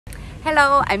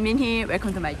Hello, I'm Minhy.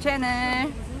 Welcome to my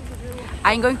channel.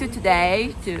 I'm going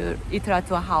today to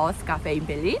Literaturhaus Café in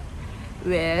Berlin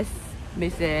with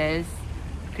Mrs.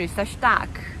 Christa.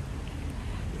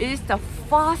 It's the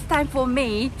first time for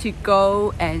me to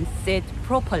go and sit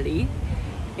properly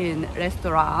in a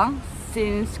restaurant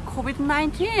since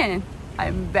COVID-19.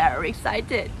 I'm very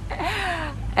excited.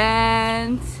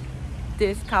 And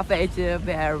this cafe is a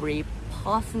very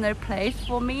personal place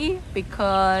for me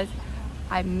because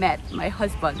I met my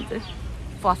husband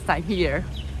first time here.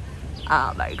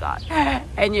 Oh my god.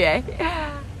 Anyway,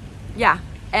 yeah,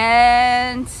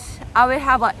 and I will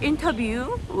have an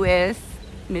interview with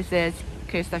Mrs.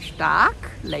 Christa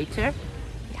later.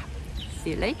 Yeah,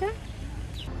 see you later.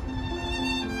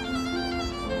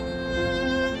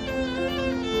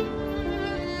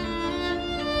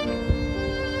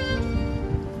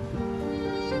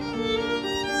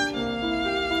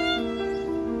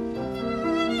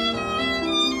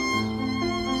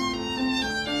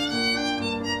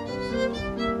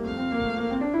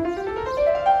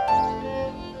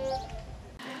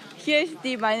 Hier ist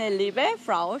meine liebe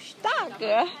Frau Stark.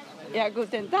 Ja,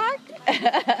 guten Tag.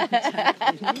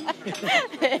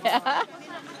 Ja.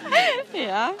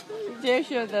 Ja, sehr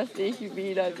schön, dass ich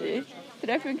wieder dich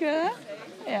treffen kann.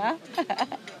 Ja.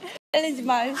 Stellen Sie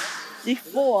mal sich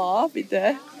vor,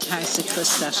 bitte. Ich heiße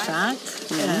Christa Stark,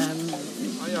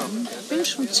 bin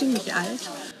schon ziemlich alt.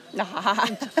 Und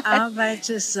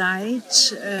arbeite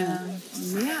seit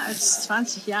mehr als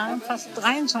 20 Jahren, fast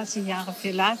 23 Jahre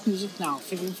für Musik,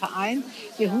 für den Verein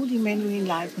Yehudi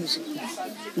Menuhin Musik.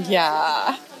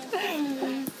 Ja,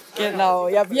 genau.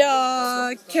 Ja,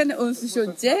 wir kennen uns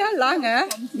schon sehr lange.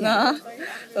 Na?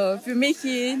 Für mich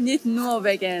nicht nur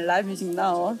wegen Musik,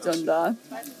 sondern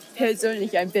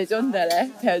persönlich eine besondere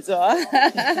Person.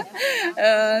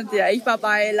 Ja, ich war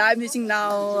bei Musik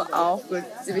auch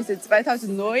zwischen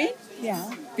 2009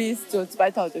 bis zu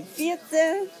 2014,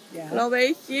 glaube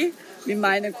ich, mit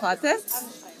meinem Quartett,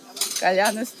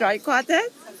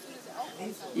 Streichquartett.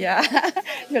 Ja,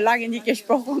 schon lange nicht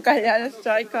gesprochen,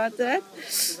 Streichquartett.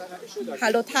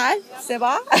 Hallo Tal,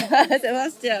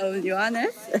 Sebastian und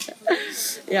Johannes.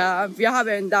 Ja, wir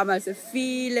haben damals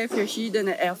viele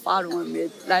verschiedene Erfahrungen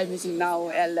mit Musik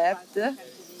erlebt.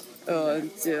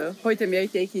 Und heute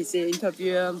möchte ich Sie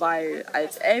interviewen, weil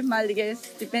als ehemalige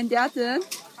Stipendiatin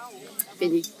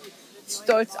bin ich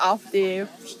stolz auf die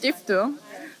Stiftung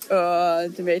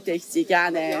und möchte ich Sie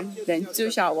gerne den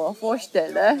Zuschauern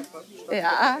vorstellen.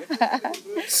 Ja.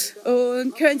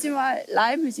 Und können Sie mal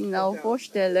Musik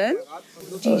vorstellen?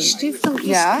 Die Stiftung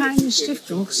ist keine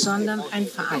Stiftung, sondern ein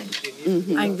Verein.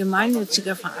 Ein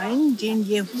gemeinnütziger Verein, den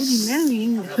Yehudi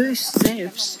Menuhin höchst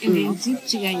selbst in den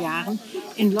 70er Jahren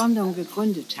in London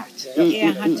gegründet hat.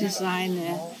 Er hatte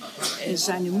seine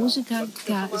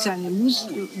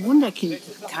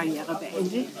Wunderkind-Karriere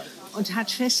beendet und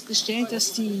hat festgestellt,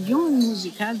 dass die jungen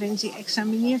Musiker, wenn sie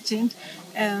examiniert sind,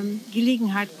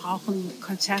 Gelegenheit brauchen,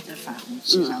 Konzerterfahrung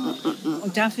zu sammeln.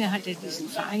 Und dafür hat er diesen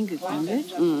Verein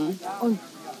gegründet. Und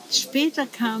später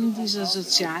kam dieser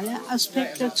soziale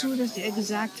Aspekt dazu, dass er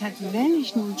gesagt hat, wenn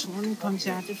ich nun schon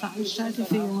Konzerte veranstalte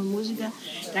für junge Musiker,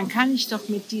 dann kann ich doch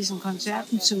mit diesen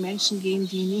Konzerten zu Menschen gehen,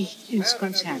 die nicht ins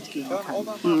Konzert gehen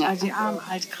können. Also die arm,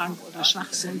 alt, krank oder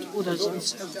schwach sind oder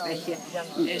sonst irgendwelche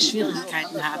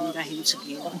Schwierigkeiten haben, dahin zu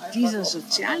gehen. Und dieser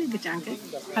soziale Gedanke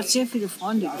hat sehr viele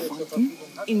Freunde gefunden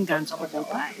in ganz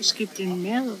Europa. Es gibt in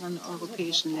mehreren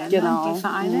europäischen Ländern die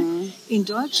Vereine. In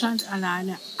Deutschland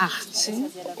alleine 18.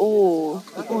 Oh.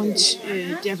 Und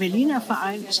der Berliner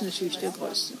Verein ist natürlich der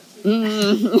größte.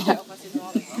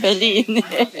 Berlin.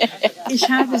 Ich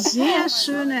habe sehr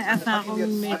schöne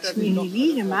Erfahrungen mit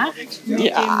Minhy gemacht. Mit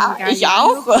dem ich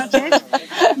auch.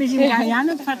 Mit dem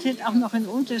Galliano-Quartett auch noch in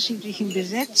unterschiedlichen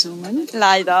Besetzungen.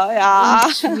 Leider, ja.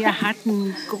 Und wir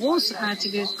hatten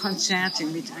großartige Konzerte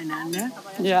miteinander.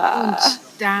 Ja. Und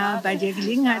da bei der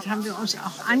Gelegenheit haben wir uns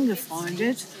auch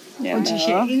angefreundet. Und ich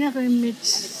erinnere mit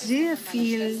sehr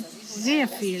viel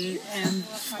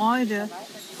Freude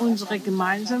unsere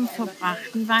gemeinsam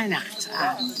verbrachten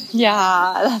Weihnachtsabende.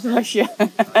 Ja, das war schön.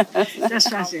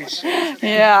 Das war sehr schön.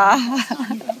 Ja.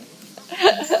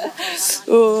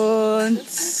 Und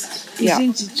wie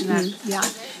sind Sie zu Ja.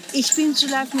 Ich bin zu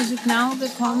Musik Now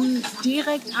gekommen,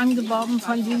 direkt angeworben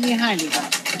von Lili Heiliger.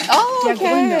 Oh, der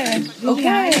Gründerin.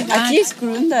 Die ist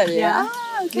Gründerin, ja.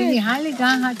 Lili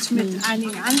Heiliger hat mit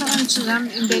einigen anderen zusammen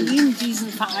in Berlin diesen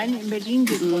Verein in Berlin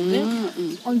gegründet.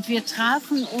 Und wir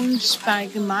trafen uns bei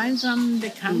gemeinsamen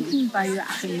Bekannten, bei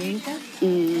Joachim Menke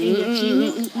in der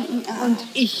Klinik. Und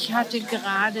ich hatte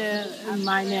gerade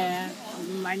meine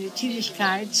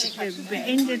Tätigkeit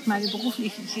beendet, meine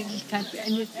berufliche Tätigkeit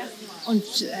beendet und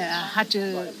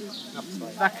hatte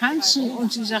Vakanzen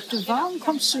und sie sagte, warum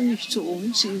kommst du nicht zu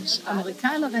uns? Sie ist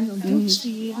Amerikanerin und duzte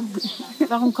jeden.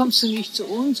 Warum kommst du nicht zu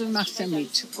uns und machst da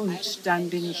mit? Und dann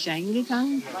bin ich da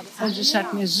hingegangen und es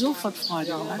hat mir sofort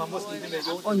Freude gemacht.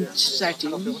 Und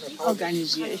seitdem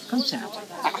organisiere ich Konzerte.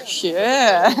 Ach,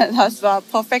 schön, das war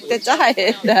perfekte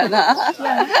Zeit. Ja, ja.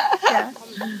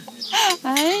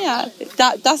 Ah, ja.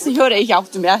 Das höre ich auch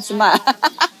zum ersten Mal.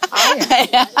 Ah,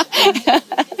 ja.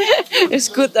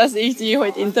 Ist gut, dass ich Sie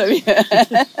heute interviewe.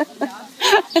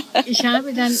 Ich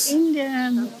habe dann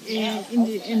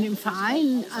in dem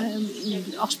Verein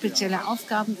auch spezielle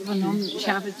Aufgaben übernommen. Ich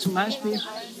habe zum Beispiel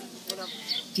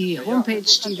die Homepage,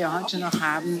 die wir heute noch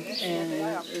haben,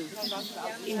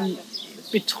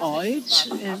 betreut.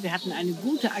 Wir hatten eine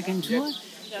gute Agentur,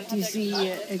 die sie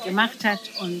gemacht hat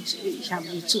und ich habe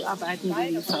die Zuarbeiten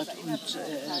geliefert und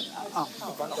auch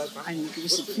eine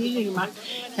gewisse Pflege gemacht.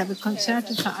 Ich habe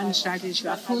Konzerte veranstaltet, ich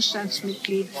war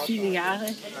Vorstandsmitglied viele Jahre.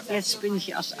 Jetzt bin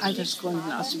ich aus Altersgründen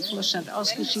aus dem Vorstand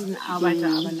ausgeschieden, arbeite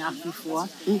aber nach wie vor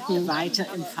weiter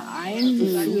im Verein,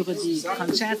 führe die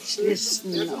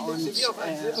Konzertlisten und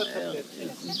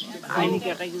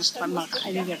mache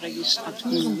einige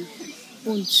Registraturen.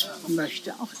 Und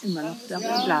möchte auch immer noch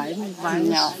dabei bleiben,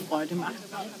 weil es Freude macht,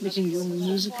 mit den jungen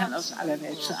Musikern aus aller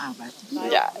Welt zu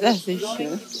arbeiten. Ja, das ist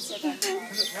schön.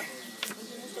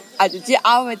 Also Sie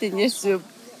arbeiten jetzt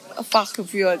Fach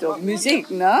für so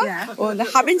Musik, ne? Ja. Und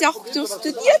haben Sie auch so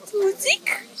studiert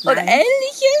Musik oder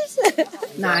Ähnliches?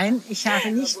 Nein, ich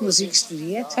habe nicht Musik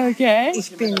studiert. Okay.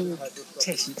 Ich bin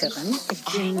Technikerin. Ich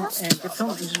bin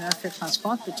Diplom-Ingenieur für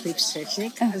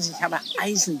Transportbetriebstechnik. Also ich habe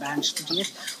Eisenbahn studiert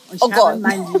und ich habe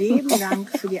mein Leben lang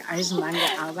für die Eisenbahn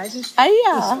gearbeitet. Ah,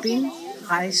 ja. Ich bin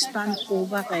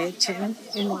Reichsbahn-Oberrätin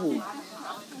in Ruhr.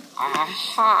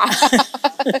 Aha.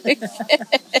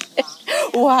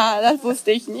 Wow, das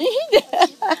wusste ich nicht.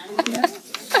 Ja.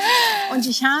 Und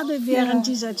ich habe während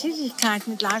dieser Tätigkeit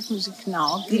mit Live-Musik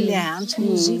genau gelernt,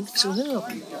 Musik zu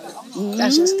hören.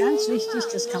 Das ist ganz wichtig,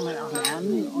 das kann man auch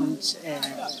lernen. Und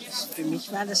für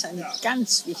mich war das eine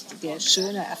ganz wichtige,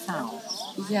 schöne Erfahrung.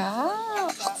 Ja,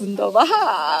 wunderbar.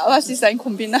 Was ist eine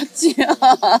Kombination?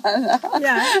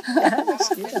 Ja, das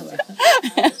geht aber.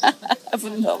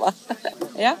 Wunderbar.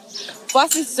 Ja?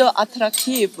 Was ist so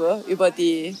attraktiv über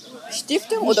die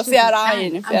Stiftung oder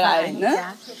Verein? Ne?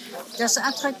 Ja. Das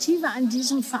Attraktive an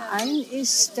diesem Verein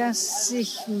ist, dass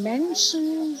sich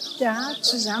Menschen da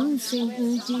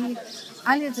zusammenfinden, die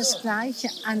alle das gleiche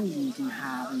Anliegen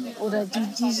haben oder die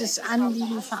dieses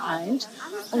Anliegen vereint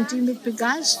und die mit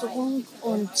Begeisterung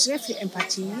und sehr viel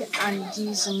Empathie an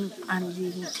diesem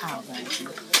Anliegen arbeiten.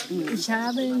 Ich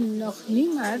habe noch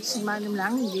niemals in meinem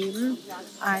langen Leben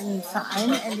einen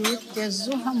Verein erlebt, der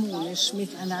so harmonisch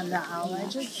miteinander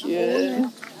arbeitet,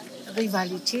 ohne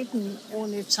Rivalitäten,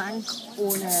 ohne Zank,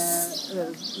 ohne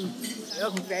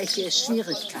irgendwelche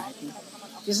Schwierigkeiten.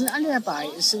 Wir sind alle dabei.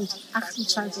 Es sind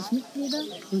 28 Mitglieder,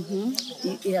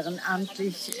 die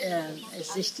ehrenamtlich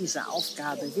sich dieser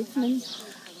Aufgabe widmen.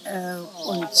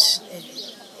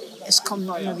 Es kommen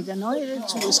immer wieder neue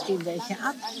dazu, es gehen welche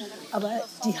ab, aber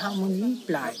die Harmonie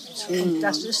bleibt. Und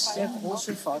das ist der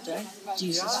große Vorteil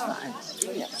dieses Vereins.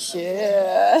 Ja,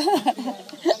 schön.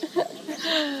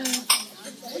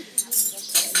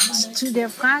 Zu der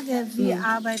Frage, wie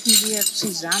arbeiten wir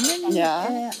zusammen,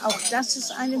 auch das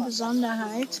ist eine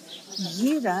Besonderheit.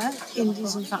 Jeder in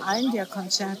diesem Verein, der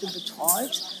Konzerte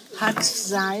betreut, hat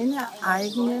seine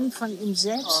eigenen, von ihm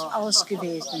selbst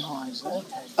ausgewählten Häuser.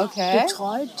 Okay.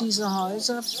 Betreut diese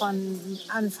Häuser von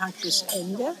Anfang bis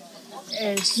Ende.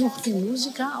 Sucht die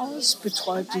Musiker aus,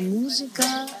 betreut die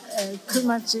Musiker,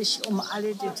 kümmert sich um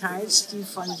alle Details, die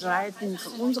von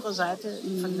unserer Seite,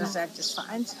 von der Seite des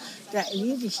Vereins, da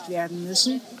erledigt werden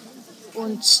müssen.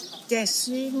 Und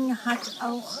deswegen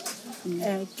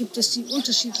gibt es die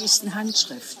unterschiedlichsten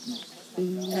Handschriften.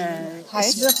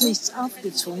 Es wird nichts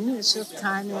aufgezwungen, es wird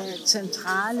keine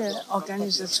zentrale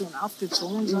Organisation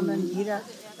aufgezwungen, sondern jeder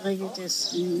regelt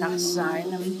es nach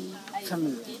seinem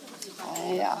Vermögen.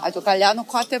 Ja, also Galliano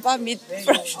Quartett mit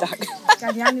Vorschlag.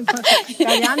 Galliano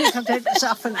Quartett ist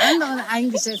auch von anderen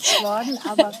eingesetzt worden,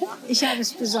 aber ich habe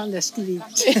es besonders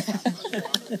geliebt.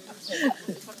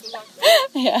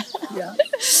 Ja.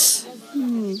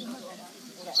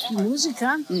 Die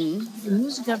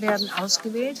Musiker werden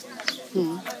ausgewählt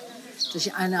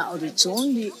durch eine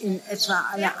Audition, die in etwa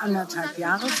alle 1,5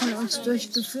 Jahre von uns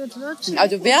durchgeführt wird.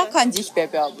 Also wer kann sich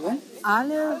bewerben?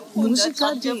 alle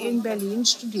Musiker, die in Berlin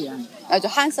studieren.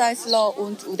 Also Hans Eisler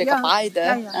und Udecker, beide?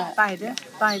 Ja, beide.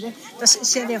 Das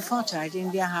ist ja der Vorteil,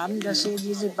 den wir haben, dass wir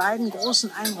diese beiden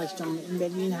großen Einrichtungen in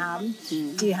Berlin haben,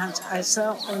 die Hans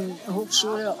Eisler und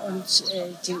Hochschule und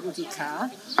die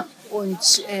UDK.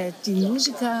 Und die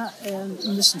Musiker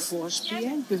müssen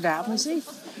vorspielen, bewerben sich,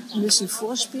 müssen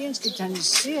vorspielen. Es gibt eine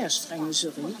sehr strenge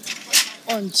Jury.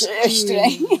 Und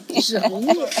die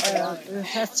Jury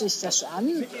hört sich das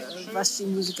an, was die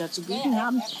Musiker zu bieten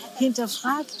haben,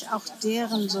 hinterfragt auch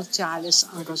deren soziales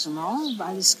Engagement,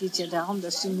 weil es geht ja darum,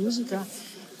 dass die Musiker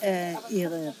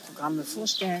ihre Programme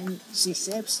vorstellen, sich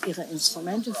selbst ihre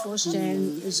Instrumente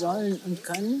vorstellen sollen und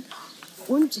können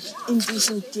und in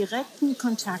diesem direkten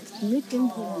Kontakt mit dem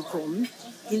Publikum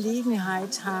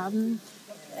Gelegenheit haben,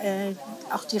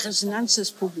 auch die Resonanz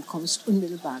des Publikums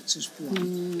unmittelbar zu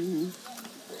spüren.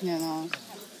 Genau,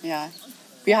 ja.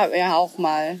 Wir haben ja auch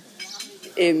mal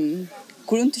im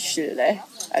Grundschule,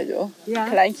 also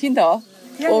Kleinkinder,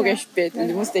 gespielt.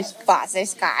 Und musste ich, was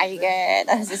ist Geige,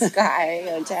 das ist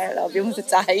Geige und Cello, wir mussten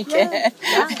zeigen.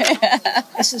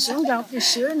 Es ist unglaublich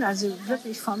schön, also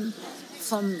wirklich vom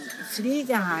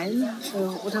Pflegeheim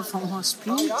oder vom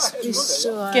Hospiz bis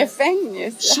zur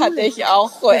Gefängnis Schule. Hatte ich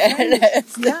auch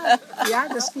erlebt. Ja,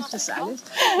 das gibt es alles.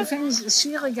 Gefängnis ist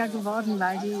schwieriger geworden,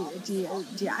 weil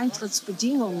die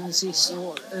Eintrittsbedingungen sich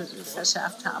so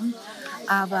verschärft haben.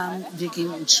 Aber wir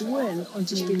gehen in Schulen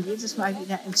und ich bin jedes Mal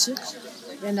wieder entzückt,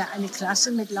 wenn da eine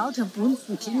Klasse mit lauter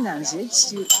bunten Kindern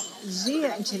sitzt, die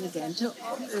sehr intelligente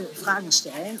Fragen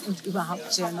stellen und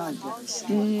überhaupt sehr neugierig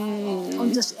sind.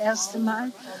 Und das erste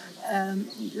Mal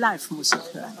Live-Musik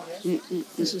hören.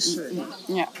 Das ist schön.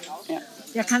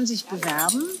 Der kann sich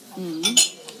bewerben.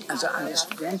 Also alle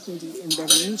Studenten, die in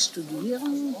Berlin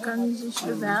studieren, können sich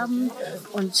bewerben.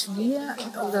 Und wir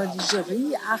oder die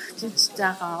Jury achtet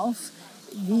darauf,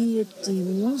 wie die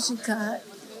Musiker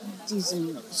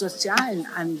diesem sozialen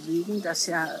Anliegen, das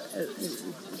ja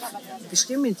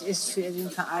bestimmend ist für den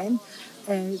Verein,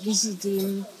 wie sie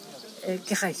dem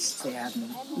gerecht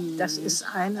werden. Das ist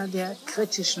einer der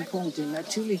kritischen Punkte.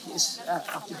 Natürlich ist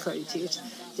auch die Qualität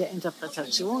der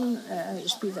Interpretation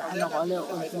spielt eine Rolle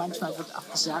und manchmal wird auch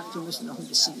gesagt, wir müssen noch ein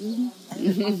bisschen üben.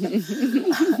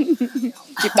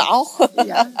 Gibt auch.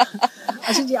 Ja.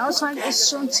 Also die Auswahl ist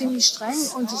schon ziemlich streng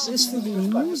und es ist für die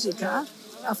Musiker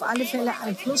auf alle Fälle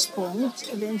ein Pluspunkt,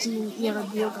 wenn sie in ihrer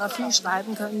Biografie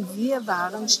schreiben können, wir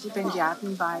waren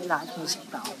Stipendiaten bei Musik.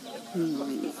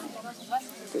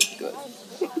 Gut.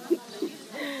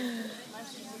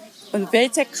 Und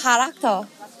welcher Charakter?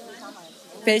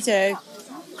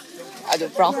 Also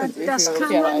brauchen Sie das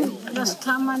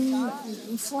kann man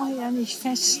vorher nicht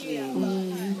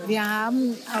festlegen. Wir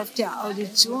haben auf der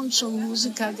Audition schon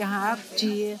Musiker gehabt,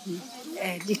 die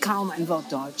kaum ein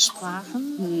Wort Deutsch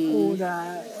sprachen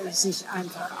oder sich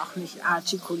einfach auch nicht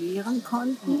artikulieren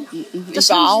konnten.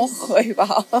 Das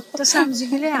haben sie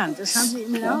gelernt. Das haben sie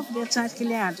im Laufe der Zeit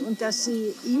gelernt. Und das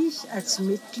sehe ich als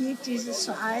Mitglied dieses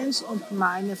Vereins und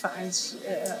meine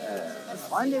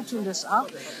Vereinsfreunde tun das auch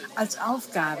als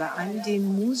Aufgabe an,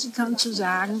 den Musikern zu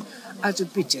sagen, also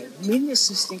bitte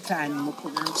mindestens den kleinen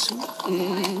Muckenanzug,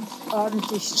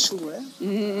 ordentliche Schuhe,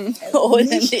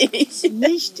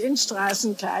 nicht in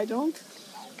Straßenkleidung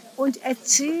und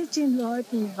erzählt den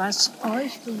Leuten, was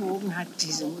euch bewogen hat,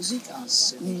 diese Musik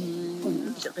auszuwählen.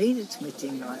 Und redet mit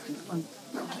den Leuten. Und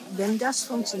wenn das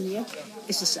funktioniert,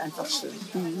 ist es einfach schön.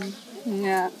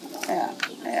 Ja.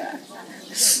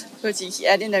 Ich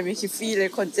erinnere mich an viele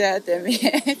Konzerte mit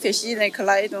verschiedenen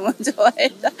Kleidungen und so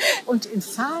weiter. Und in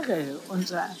Fahre,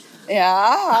 unser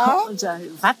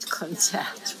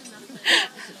Wattkonzert.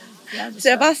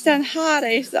 Sebastian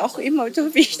Haare ist auch immer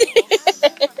so wichtig.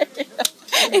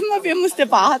 Immer, wir mussten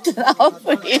warten auf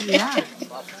ihn. Ja,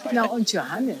 na und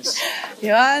Johannes.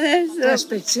 Johannes. Der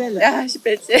Spezielle. Ja,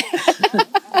 speziell.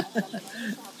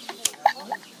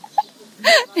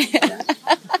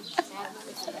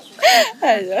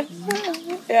 Also,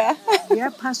 ja.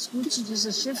 Der passt gut zu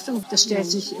dieser Stiftung. Das stellt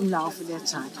sich im Laufe der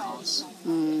Zeit raus.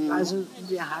 Also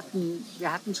wir hatten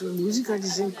schon Musiker, die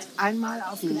sind einmal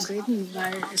aufgetreten,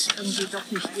 weil es irgendwie doch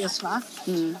nicht erst war.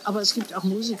 Aber es gibt auch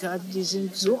Musiker, die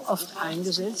sind so oft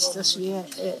eingesetzt, dass wir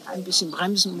ein bisschen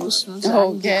bremsen mussten und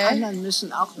sagen, die anderen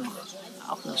müssen auch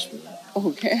noch spielen.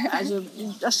 Okay. Also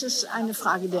das ist eine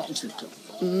Frage der Entwicklung.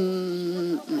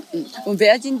 Und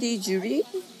wer sind die Jury?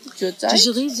 Die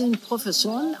Jury sind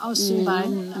Professoren aus den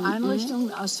beiden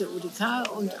Einrichtungen, aus der UDK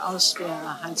und aus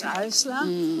der Hans Eisler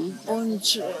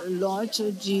und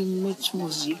Leute, die mit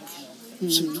Musik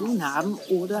zu tun haben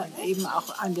oder eben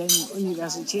auch an den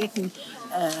Universitäten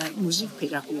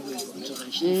Musikpädagogik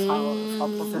unterrichten. Frau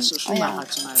Professor Schumacher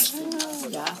zum Beispiel.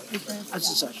 Ja,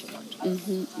 also solche Leute.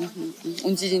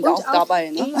 Und Sie sind auch dabei,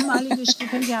 ne? Ehemalige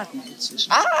Stipendiaten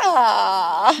inzwischen.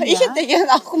 Ich hätte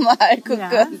gerne auch mal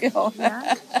gucken.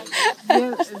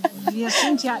 Wir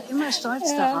sind ja immer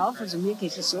stolz darauf, also mir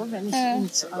geht es so, wenn ich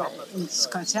ins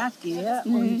Konzert gehe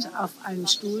und auf einem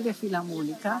Stuhl der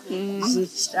Philharmoniker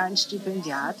sitzt ein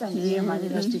Stipendiat, ein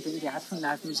ehemaliger Stipendiat von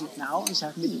Musik, genau, und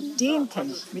sagt, mit dem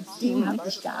kenne ich, mit dem habe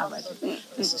ich gearbeitet.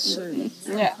 Das ist schön.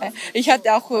 Ja, ich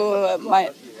hatte auch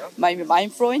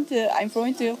ein Freund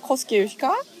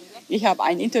Koskirchka. Ich habe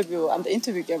ein Interview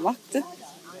gemacht.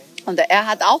 Und er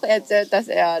hat auch erzählt, dass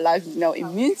er live genau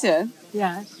in München.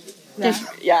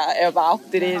 Er war auch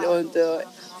drin und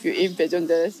für ihn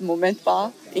besonderes Moment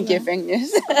war im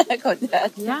Gefängnis.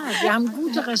 Ja, wir haben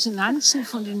gute Resonanzen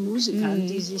von den Musikern,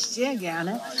 die sich sehr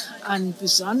gerne an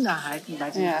Besonderheiten bei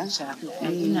den Konzerten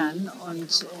erinnern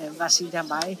und was sie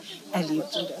dabei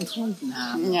erlebt und empfunden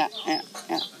haben.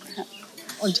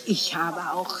 Und ich habe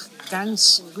auch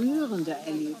ganz rührende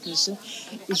Erlebnisse.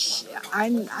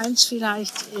 Eins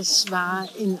vielleicht, es war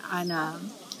in einer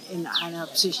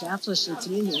psychiatrischen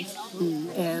Klinik,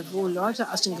 wo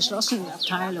Leute aus den geschlossenen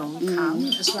Abteilungen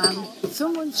kamen. Es waren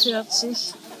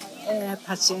 45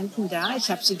 Patienten da.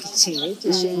 Ich habe sie gezählt,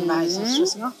 deswegen weiß ich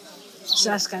das noch. Ich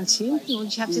saß ganz hinten und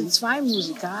ich hatte zwei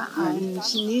Musiker, einen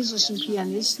chinesischen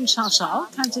Pianisten, Shao,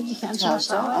 kannst du dich an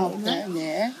Shao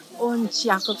erinnern? Und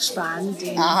Jakob Spahn,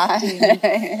 den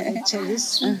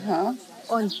Cellisten.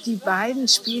 Und die beiden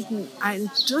spielten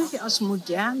ein durchaus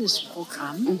modernes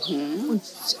Programm. Und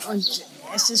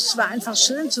es war einfach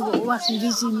schön zu beobachten,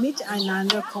 wie sie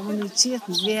miteinander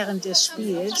kommunizierten während des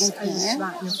Spiels. Also es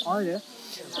war eine Freude.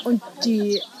 Und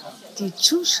die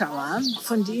Zuschauer,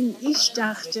 von denen ich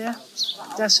dachte,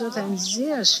 das wird eine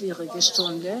sehr schwierige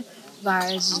Stunde,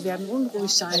 weil sie werden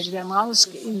unruhig sein, sie werden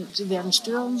rausgehen, sie werden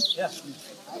stürmen.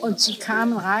 Und sie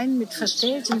kamen rein mit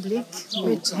verstelltem Blick,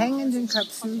 mit hängenden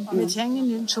Köpfen, mit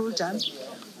hängenden Schultern.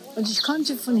 Und ich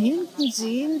konnte von hinten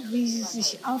sehen, wie sie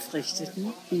sich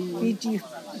aufrichteten, wie die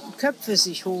Köpfe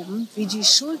sich hoben, wie die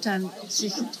Schultern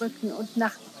sich drückten. Und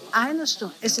nach einer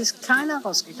Stunde, es ist keiner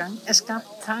rausgegangen, es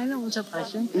gab keine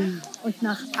Unterbrechung. Und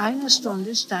nach einer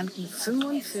Stunde standen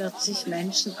 45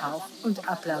 Menschen auf und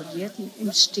applaudierten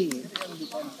im Stehen.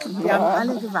 Wir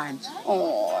haben alle geweint.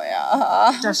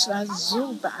 Das war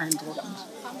so beeindruckend.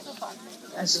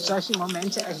 Also solche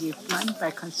Momente erlebt man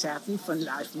bei Konzerten von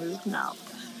Music auch.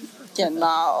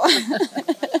 Genau.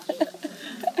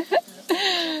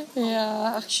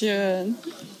 Ja, ach schön.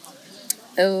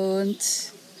 Und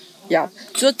ja,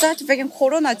 zurzeit wegen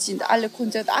Corona sind alle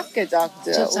Konzerte abgesagt.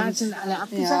 Zurzeit sind alle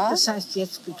abgesagt, das heißt,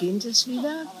 jetzt beginnt es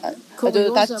wieder.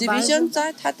 Also zur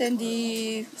Zwischenzeit hatten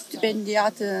die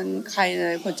Stipendiaten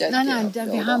keine Konzerte. Nein,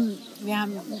 wir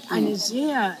haben eine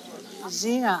sehr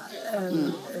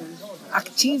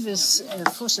aktives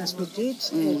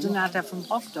Vorstandsmitglied, Donata von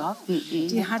Brockdorf,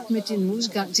 die hat mit den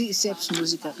Musikern, sie ist selbst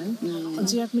Musikerin, und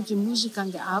sie hat mit den Musikern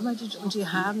gearbeitet und die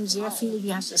haben sehr viele,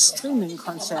 wie heißt es,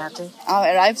 Streaming-Konzerte.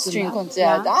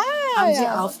 Livestream-Konzerte. Haben sie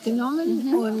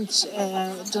aufgenommen und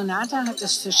Donata hat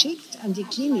das verschickt an die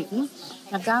Kliniken.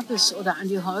 Da gab es, oder an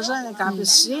die Häuser, da gab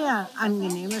es sehr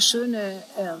angenehme, schöne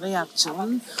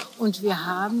Reaktionen und wir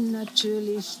haben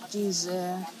natürlich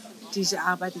diese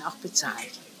Arbeiten auch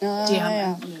bezahlt.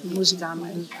 Musiker haben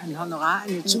ein Honorar,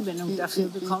 eine Zuwendung dafür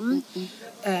bekommen.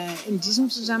 In diesem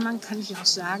Zusammenhang kann ich auch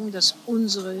sagen, dass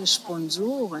unsere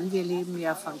Sponsoren, wir leben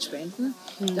ja von Spenden,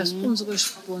 dass unsere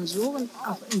Sponsoren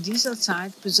auch in dieser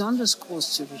Zeit besonders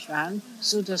großzügig waren,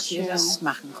 sodass wir das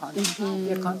machen konnten.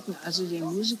 Wir konnten also den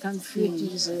Musikern für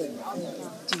diese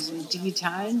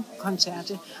digitalen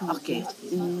Konzerte auch Geld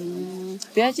geben.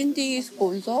 Wer sind die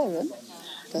Sponsoren?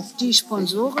 Die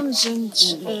Sponsoren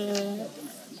sind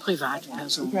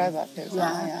Privatpersonen.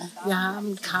 Wir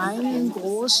haben keinen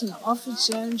großen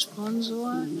offiziellen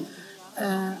Sponsor,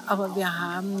 aber wir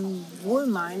haben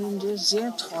wohlmeinende,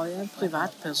 sehr treue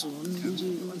Privatpersonen,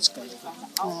 die uns Geld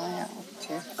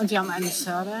geben. Und wir haben einen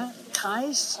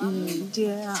Förderkreis,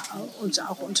 der uns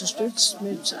auch unterstützt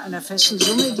mit einer festen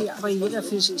Summe, die aber jeder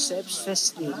für sich selbst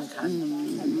festlegen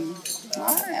kann.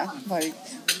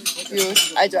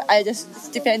 Also als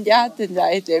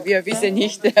Stipendiatenseite, wir wissen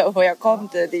nicht, woher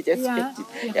kommt dieses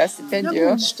Stipendium.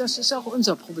 Na gut, das ist auch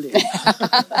unser Problem.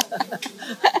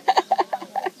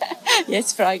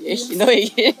 Jetzt frage ich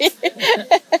neugierig.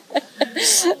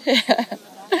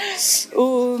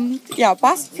 Und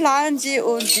was planen Sie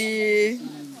und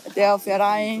der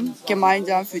Verein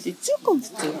gemeinsam für die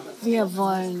Zukunft tun? Wir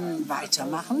wollen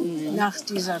weitermachen. Nach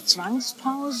dieser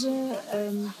Zwangspause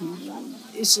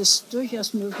ist es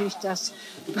durchaus möglich, dass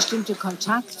bestimmte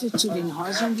Kontakte zu den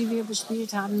Häusern, die wir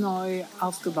bespielt haben, neu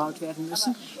aufgebaut werden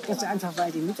müssen. Ganz einfach,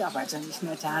 weil die Mitarbeiter nicht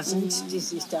mehr da sind, die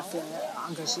sich dafür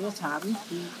engagiert haben.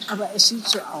 Aber es sieht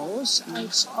so aus,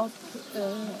 als ob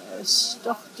es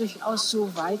doch durchaus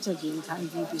so weitergehen kann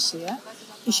wie bisher.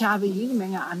 Ich habe jede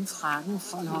Menge Anfragen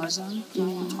von Häusern, die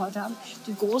betreut haben.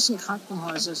 Die großen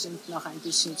Krankenhäuser sind noch ein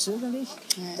bisschen zögerlich.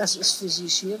 Das ist für sie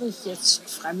schwierig, jetzt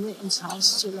Fremde ins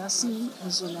Haus zu lassen,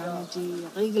 solange die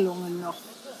Regelungen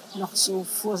noch so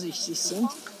vorsichtig sind.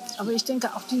 Aber ich denke,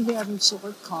 auch die werden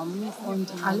zurückkommen und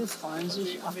alle freuen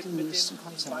sich auf die nächsten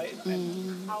Konzerte.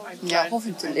 Ja,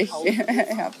 hoffentlich.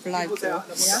 Ja, bleibt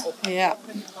so. Ja.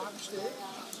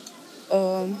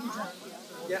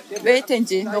 Möchten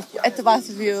Sie noch etwas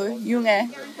für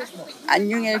einen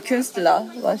jungen Künstler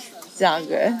was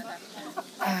sagen?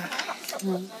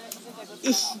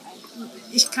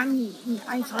 Ich kann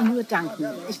einfach nur danken.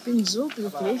 Ich bin so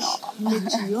glücklich,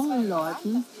 mit jungen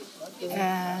Leuten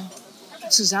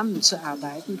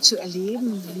zusammenzuarbeiten, zu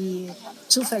erleben, wie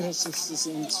zuverlässig sie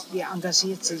sind, wie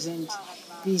engagiert sie sind,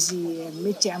 wie sie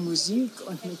mit der Musik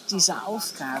und mit dieser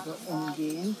Aufgabe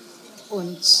umgehen.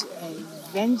 Und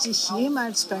wenn sich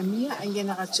jemals bei mir ein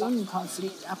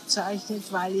Generationenkonflikt abzeichnet,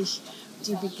 weil ich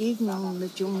die Begegnungen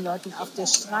mit jungen Leuten auf der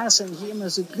Straße nicht immer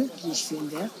so glücklich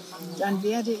finde, dann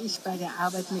werde ich bei der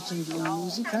Arbeit mit den jungen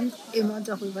Musikern immer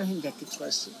darüber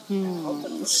hinweggetröstet.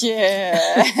 Yeah.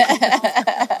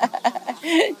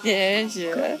 Sehr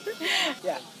schön.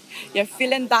 Ja,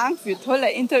 vielen Dank für das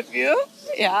tolle Interview.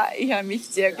 Ja, ich habe mich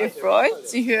sehr gefreut,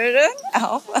 Sie hören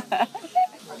auch.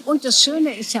 Und das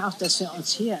Schöne ist ja auch, dass wir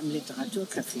uns hier im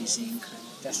Literaturcafé sehen können.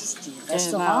 Dass die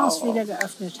Restaurants wieder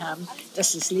geöffnet haben,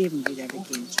 dass das Leben wieder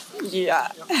beginnt. Ja.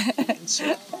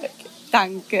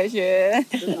 Danke schön.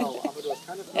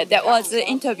 That was the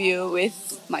interview with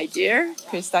my dear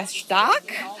Christa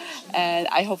Stark. And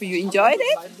I hope you enjoyed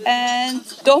it. And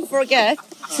don't forget,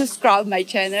 subscribe my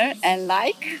channel and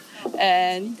like.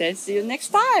 And then see you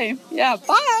next time. Yeah,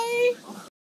 bye.